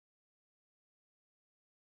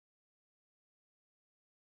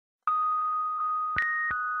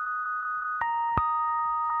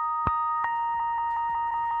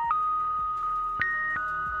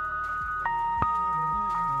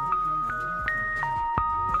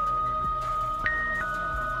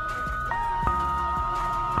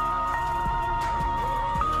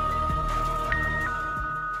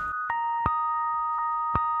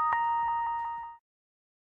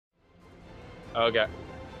Okay.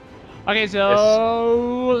 Okay,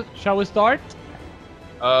 so shall we start?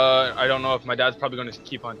 I don't know if my dad's probably gonna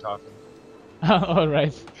keep on talking. All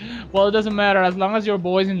right. Well, it doesn't matter as long as your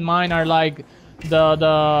voice and mine are like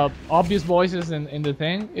the obvious voices in the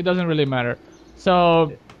thing. It doesn't really matter.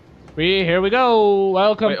 So, here we go.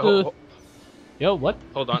 Welcome Wait, to. Yo, what?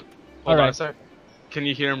 hold on. All Hold on right. a sec. Can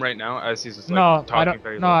you hear him right now as he's just like No, talking I don't.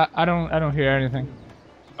 very No, low? I don't hear anything.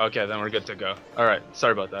 Okay, then we're good to go. All right.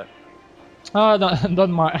 Sorry about that. Oh,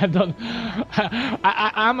 don't mind. Don't.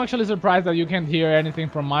 I'm actually surprised that you can't hear anything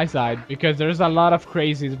from my side because there's a lot of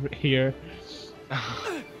crazies here.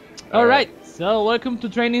 All right. So welcome to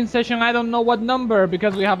training session. I don't know what number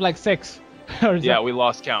because we have like 6. Yeah, we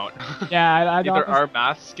lost count. Yeah, I don't. Either our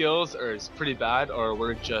math skills is pretty bad, or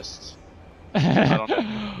we're just. I don't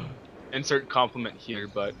know. Insert compliment here,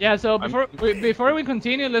 but. Yeah. So before we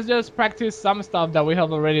continue, let's just practice some stuff that we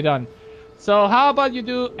have already done. So how about you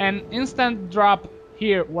do an instant drop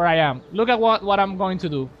here where I am? Look at what I'm going to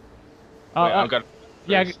do. Wait,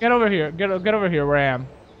 yeah, get over here. Get over here where I am.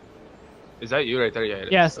 Is that you right there? Yeah.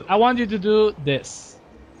 Yes, I want you to do this.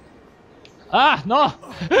 Ah, no,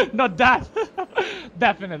 not that.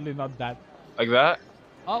 Definitely not that. Like that?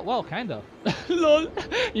 Oh, well, kind of. Lol.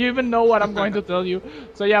 You even know what I'm going to tell you.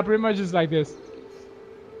 So yeah, pretty much just like this.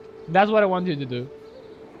 That's what I want you to do.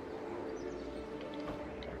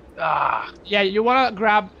 Ah. Yeah, you want to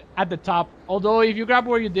grab at the top. Although if you grab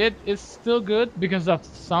where you did, it's still good because of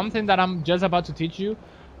something that I'm just about to teach you.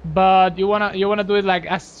 But you wanna do it like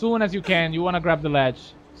as soon as you can. You wanna grab the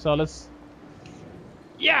ledge. So let's.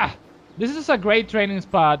 Yeah, this is a great training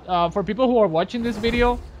spot for people who are watching this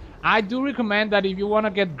video. I do recommend that if you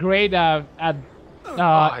wanna get great at at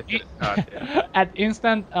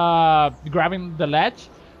instant grabbing the ledge,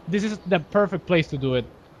 this is the perfect place to do it.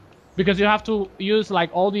 Because you have to use like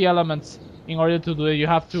all the elements in order to do it. You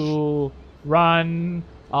have to run,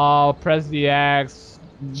 press the X.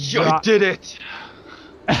 You did it!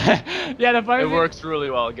 Yeah, the funny it thing... works really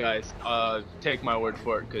well, guys. Take my word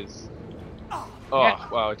for it, because... Oh, yeah.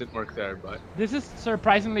 Wow, it didn't work there, but... This is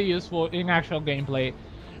surprisingly useful in actual gameplay.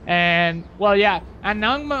 And, well, yeah. And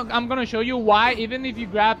now I'm gonna show you why, even if you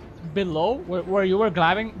grab below, where you were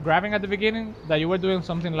grabbing at the beginning, that you were doing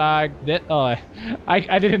something like this. Oh,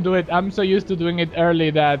 I didn't do it. I'm so used to doing it early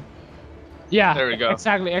that... Yeah, there we go.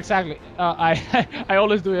 Exactly. I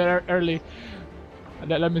always do it early.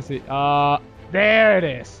 Let me see. There it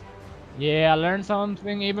is. Yeah, I learned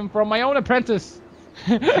something even from my own apprentice.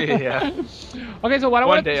 Yeah. Okay, so what I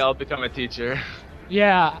want. One day I'll become a teacher.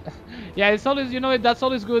 Yeah, it's always, that's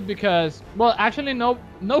always good because, well, actually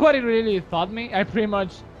nobody really taught me. I pretty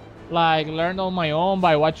much like learned on my own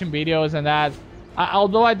by watching videos and that.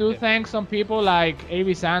 Although I do thank some people like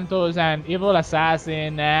A.V. Santos and Evil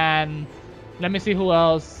Assassin and let me see who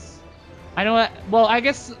else. I know. Well, I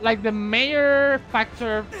guess like the major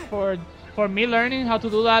factor for me learning how to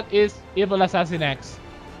do that is Evil Assassin X,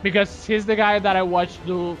 because he's the guy that I watch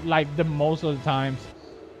do like the most of the times.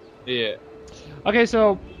 Yeah. Okay,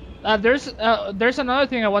 so there's another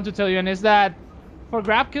thing I want to tell you, and is that for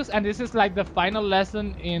grab kills, and this is like the final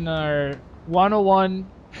lesson in our 101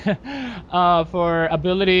 for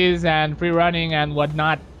abilities and free running and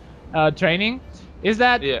whatnot training, is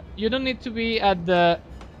that you don't need to be at the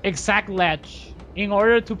exact ledge in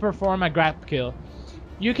order to perform a grab kill.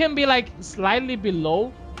 You can be like slightly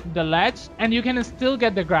below the ledge and you can still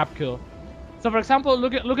get the grab kill. So for example,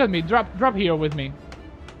 look at me. Drop here with me.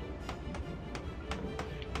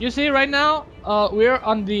 You see right now we're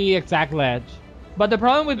on the exact ledge. But the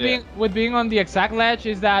problem with being on the exact ledge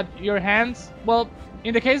is that your hands, well,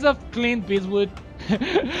 in the case of Clint Eastwood,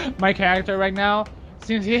 my character right now,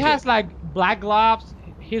 since he has like black gloves,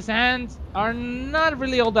 his hands are not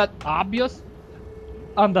really all that obvious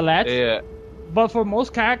on the ledge. Yeah. But for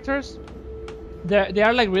most characters, they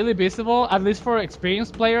are like really visible. At least for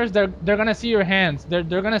experienced players, they're gonna see your hands. They're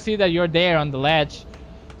gonna see that you're there on the ledge,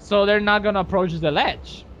 so they're not gonna approach the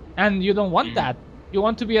ledge. And you don't want that. You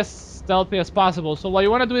want to be as stealthy as possible. So what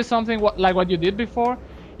you want to do is something like what you did before.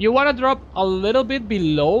 You want to drop a little bit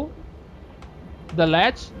below the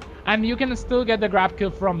ledge, and you can still get the grab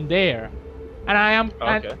kill from there. And I am.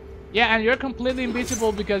 Okay. And you're completely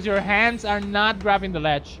invisible because your hands are not grabbing the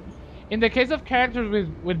ledge. In the case of characters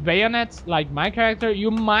with bayonets, like my character,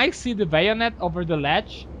 you might see the bayonet over the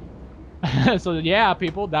ledge. So yeah,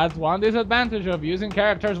 people, that's one disadvantage of using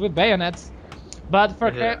characters with bayonets. But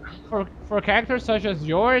for characters such as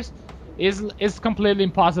yours, it's completely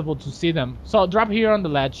impossible to see them. So drop here on the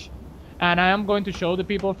ledge, and I am going to show the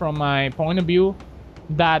people from my point of view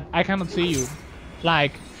that I cannot see you,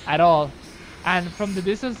 like at all. And from the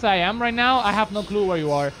distance I am right now, I have no clue where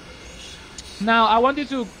you are. Now I want you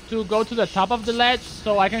to go to the top of the ledge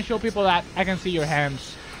so I can show people that I can see your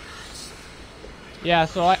hands. Yeah,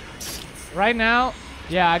 so right now,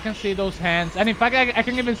 yeah, I can see those hands, and in fact I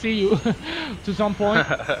can even see you to some point.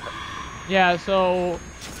 Yeah, so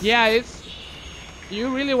yeah,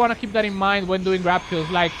 you really want to keep that in mind when doing grab kills.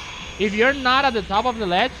 Like, if you're not at the top of the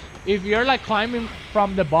ledge, if you're like climbing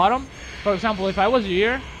from the bottom, for example, if I was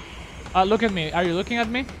here, look at me. Are you looking at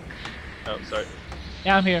me? Oh, sorry.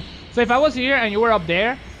 Yeah, I'm here. So if I was here and you were up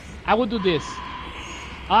there, I would do this.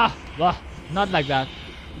 Well, not like that.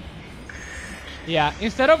 Yeah,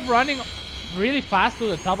 instead of running really fast to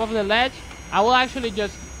the top of the ledge, I will actually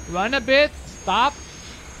just run a bit, stop,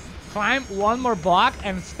 climb one more block,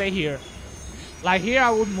 and stay here. Like here, I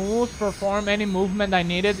would move, perform any movement I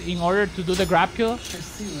needed in order to do the grab kill.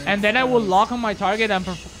 And then I would lock on my target and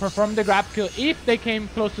perform the grab kill if they came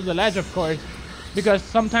close to the ledge, of course. Because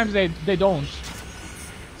sometimes they don't.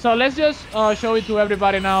 So let's just show it to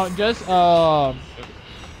everybody now. Just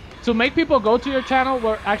to make people go to your channel,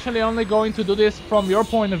 we're actually only going to do this from your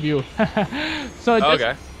point of view. So just,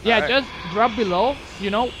 okay. Yeah, right. Just drop below,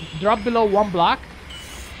 drop below one block.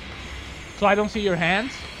 So I don't see your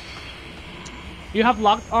hands. You have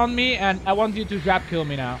locked on me, and I want you to grab kill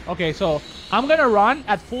me now. Okay, so I'm gonna run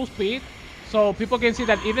at full speed, so people can see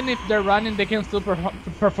that even if they're running, they can still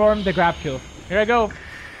perform the grab kill. Here I go.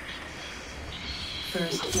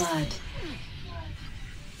 First blood.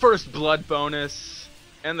 First blood bonus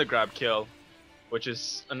and the grab kill, which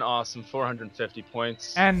is an awesome 450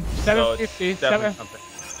 points. And 750. So definitely something.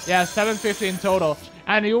 Yeah, 750 in total.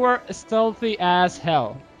 And you were stealthy as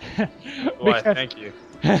hell. Why, thank you.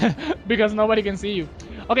 Because nobody can see you.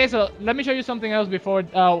 Okay, so let me show you something else before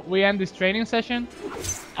we end this training session.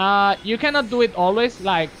 You cannot do it always,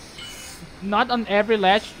 like, not on every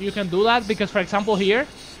ledge you can do that, because for example here,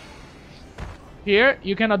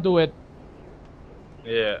 you cannot do it.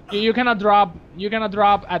 Yeah. You cannot drop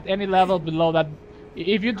at any level below that.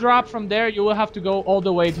 If you drop from there, you will have to go all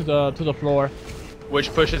the way to the floor.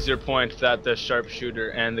 Which pushes your point that the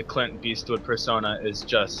sharpshooter and the Clint Beastwood persona is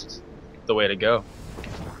just the way to go.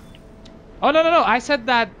 Oh no! I said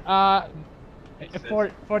that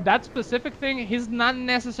for that specific thing, he's not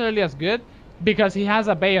necessarily as good because he has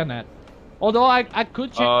a bayonet. Although I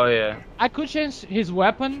could change. Oh yeah. I could change his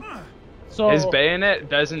weapon. So his bayonet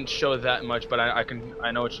doesn't show that much, but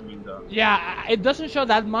I know what you mean though. Yeah, it doesn't show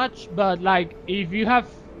that much, but like if you have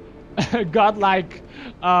got like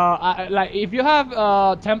if you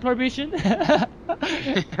have Templar vision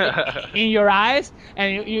in your eyes,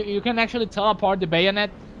 and you can actually tell apart the bayonet,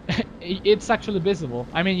 it's actually visible.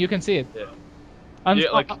 I mean, you can see it. Yeah.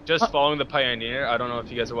 Yeah, like just following the Pioneer. I don't know if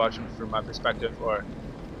you guys are watching from my perspective or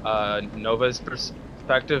Nova's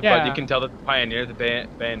perspective, Yeah. but you can tell that the Pioneer, the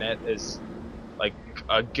bayonet, is like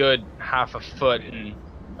a good half a foot in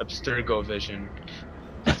abstergo vision,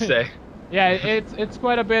 I'd say. Yeah, it's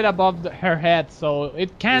quite a bit above her head, so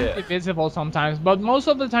it can be visible sometimes, but most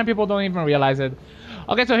of the time people don't even realize it.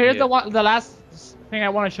 Okay, so here's the last thing I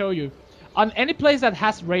want to show you. On any place that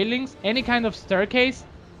has railings, any kind of staircase,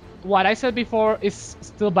 what I said before is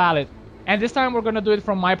still valid. And this time we're gonna do it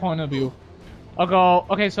from my point of view.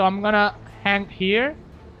 Okay, so I'm gonna hang here.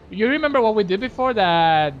 You remember what we did before?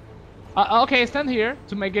 That okay, stand here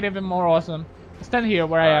to make it even more awesome. Stand here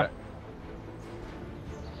where I am.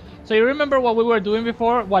 So you remember what we were doing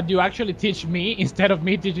before? What you actually teach me instead of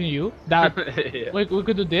me teaching you? That we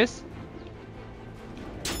could do this.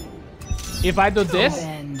 If I do this.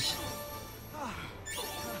 Revenge.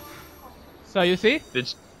 So you see?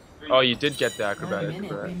 Oh, you did get the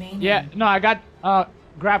acrobatic, right? Yeah, no, I got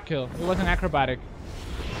grab kill. It was an acrobatic.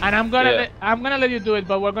 And I'm gonna let you do it,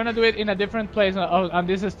 but we're gonna do it in a different place on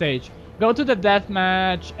this stage. Go to the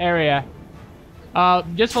deathmatch area.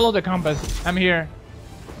 Just follow the compass. I'm here.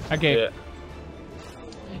 Okay.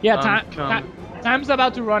 Yeah, time's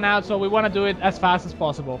about to run out, so we want to do it as fast as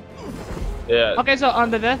possible. Yeah. Okay, so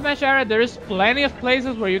on the deathmatch area, there is plenty of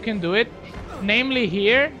places where you can do it. Namely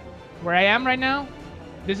here, where I am right now.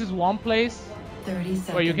 This is one place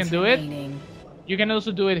where you can do it. You can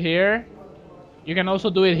also do it here. You can also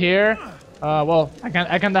do it here. Well, I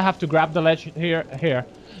kind of have to grab the ledge here.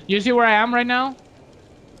 You see where I am right now?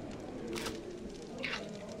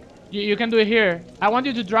 You can do it here. I want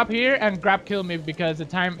you to drop here and grab kill me because the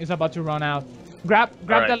time is about to run out. Grab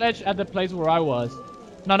the ledge at the place where I was.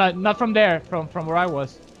 No, not from there. From where I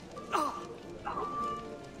was.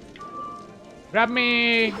 Grab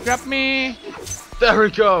me! Grab me! There we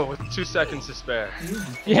go, with 2 seconds to spare.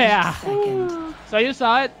 Yeah. So you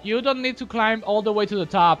saw it. You don't need to climb all the way to the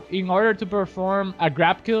top in order to perform a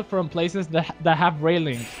grab kill from places that have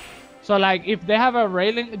railings. So like if they have a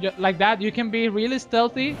railing like that, you can be really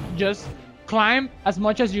stealthy, just climb as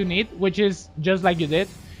much as you need, which is just like you did,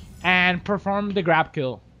 and perform the grab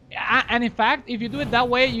kill. And in fact, if you do it that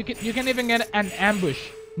way, you can even get an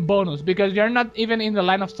ambush bonus because you're not even in the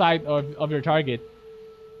line of sight of your target.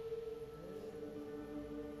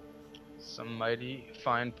 Some mighty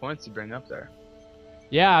fine points to bring up there.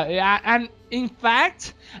 Yeah, and in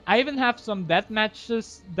fact, I even have some death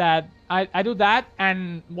matches that I do that,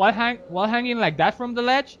 and while hanging like that from the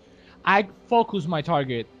ledge, I focus my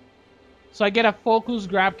target, so I get a focus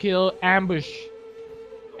grab kill ambush,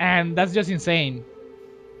 and that's just insane.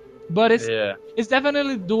 But Yeah. it's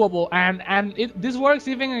definitely doable, and this works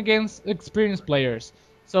even against experienced players.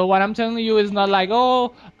 So what I'm telling you is not like,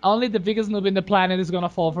 oh, only the biggest noob in the planet is gonna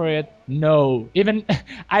fall for it. No, even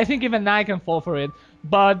I think even I can fall for it.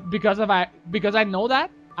 But because I know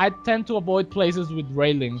that, I tend to avoid places with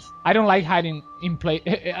railings. I don't like hiding in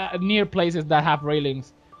near places that have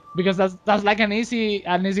railings, because that's like an easy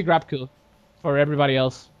grab kill for everybody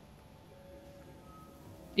else,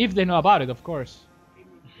 if they know about it, of course.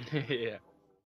 Yeah.